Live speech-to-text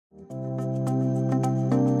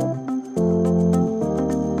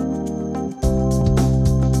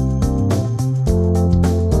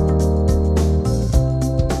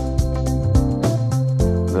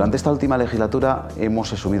Durante esta última legislatura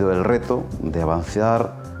hemos asumido el reto de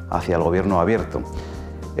avanzar hacia el Gobierno Abierto.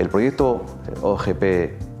 El proyecto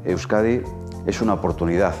OGP Euskadi es una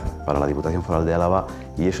oportunidad para la Diputación Foral de Álava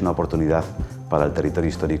y es una oportunidad para el territorio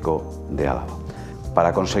histórico de Álava,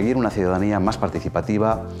 para conseguir una ciudadanía más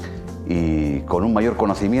participativa y con un mayor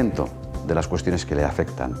conocimiento de las cuestiones que le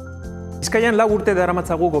afectan. Bizkaian 4 urte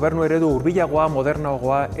daramatzagu gobernu eredu hurbilagoa,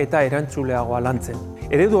 modernagoa eta erantzuleagoa lantzen.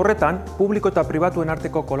 Eredu horretan, publiko eta pribatuen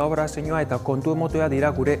arteko kolaborazioa eta kontu emotea dira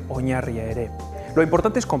gure oinarria ere. Lo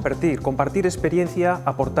importante es compartir experiencia,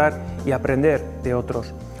 aportar y aprender de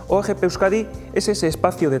otros. OGP Euskadi es ese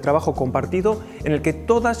espacio de trabajo compartido en el que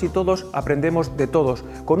todas y todos aprendemos de todos,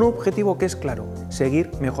 con un objetivo que es claro,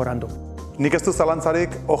 seguir mejorando. Nik ez du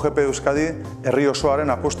zalantzarik OGP Euskadi herri osoaren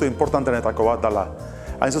apustu importantenetako bat dela.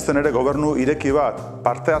 Hain zuzen ere gobernu ireki bat,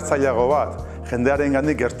 parte-hartzaileago bat,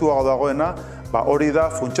 jendearengandik gertuago dagoena, hori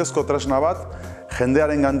da funtsezko tresna bat,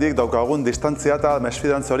 jendearengandik daukagun distantzia eta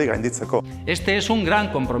mesfidantza hori gainditzeko. Este es un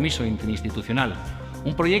gran compromiso interinstitucional,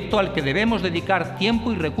 un proyecto al que debemos dedicar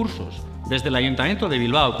tiempo y recursos. Desde el Ayuntamiento de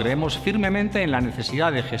Bilbao creemos firmemente en la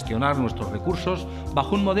necesidad de gestionar nuestros recursos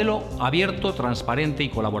bajo un modelo abierto, transparente y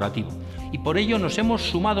colaborativo. Y por ello nos hemos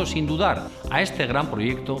sumado sin dudar a este gran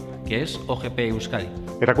proyecto que es OGP Euskadi.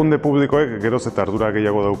 Erakunde publikoek geroz eta ardura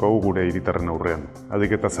gehiago daukagu gure hiritarren aurrean.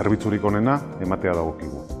 Ahalik eta zerbitzurik onena ematea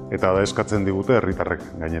dagokigu. Eta da eskatzen digute herritarrek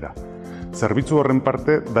gainera. Zerbitzu horren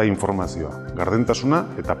parte da informazioa, gardentasuna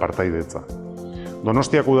eta partaidetza.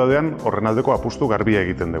 Donostiak udadean horren aldeko apustu garbia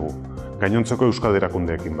egiten dugu, gainontzeko Euskadi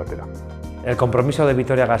erakundeekin batera. El compromiso de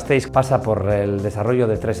Vitoria-Gasteiz pasa por el desarrollo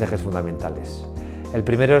de 3 ejes fundamentales. El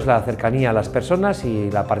primero es la cercanía a las personas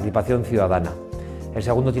y la participación ciudadana. El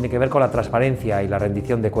segundo tiene que ver con la transparencia y la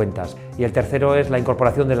rendición de cuentas. Y el tercero es la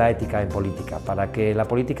incorporación de la ética en política, para que la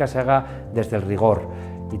política se haga desde el rigor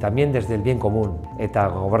y también desde el bien común. Eta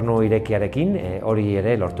gobernu irekiarekin hori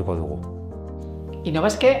ere lortuko dugu.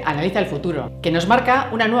 Innobasque analiza el futuro, que nos marca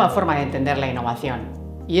una nueva forma de entender la innovación.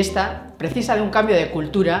 Y esta precisa de un cambio de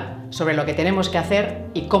cultura sobre lo que tenemos que hacer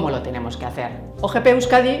y cómo lo tenemos que hacer. OGP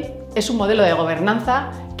Euskadi es un modelo de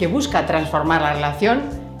gobernanza que busca transformar la relación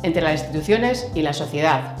entre las instituciones y la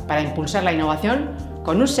sociedad para impulsar la innovación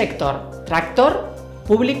con un sector tractor,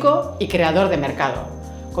 público y creador de mercado,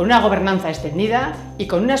 con una gobernanza extendida y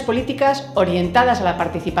con unas políticas orientadas a la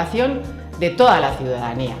participación de toda la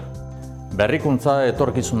ciudadanía. Berrikuntza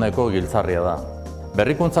etorkizuneko giltzarria da.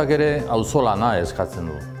 Berrikuntzak ere auzolana eskatzen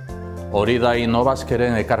du. Hori da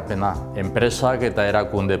Innobasqueren ekarpena, enpresak eta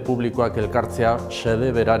erakunde publikoak elkartzea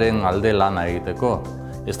xede beraren alde lana egiteko.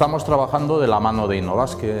 Estamos trabajando de la mano de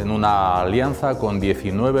Innobasque en una alianza con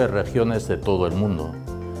 19 regiones de todo el mundo.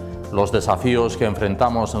 Los desafíos que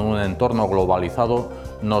enfrentamos en un entorno globalizado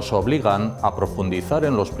nos obligan a profundizar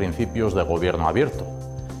en los principios de Gobierno Abierto.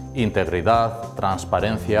 Integridad,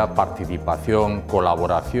 transparencia, participación,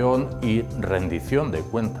 colaboración y rendición de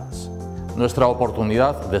cuentas. Nuestra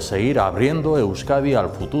oportunidad de seguir abriendo Euskadi al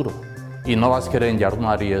futuro. Innobasqueren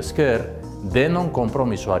jardunari esker, denon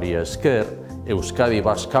konpromisoari esker, Euskadi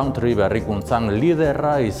Basque Country berrikuntzan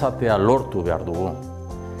liderra izatea lortu behar dugu.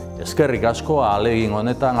 Eskerrik asko ahalegin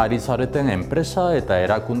honetan ari zareten enpresa eta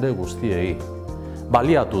erakunde guztiei.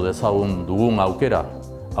 Baliatu dezagun dugun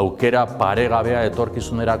aukera paregabea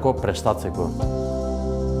etorkizunerako prestatzeko.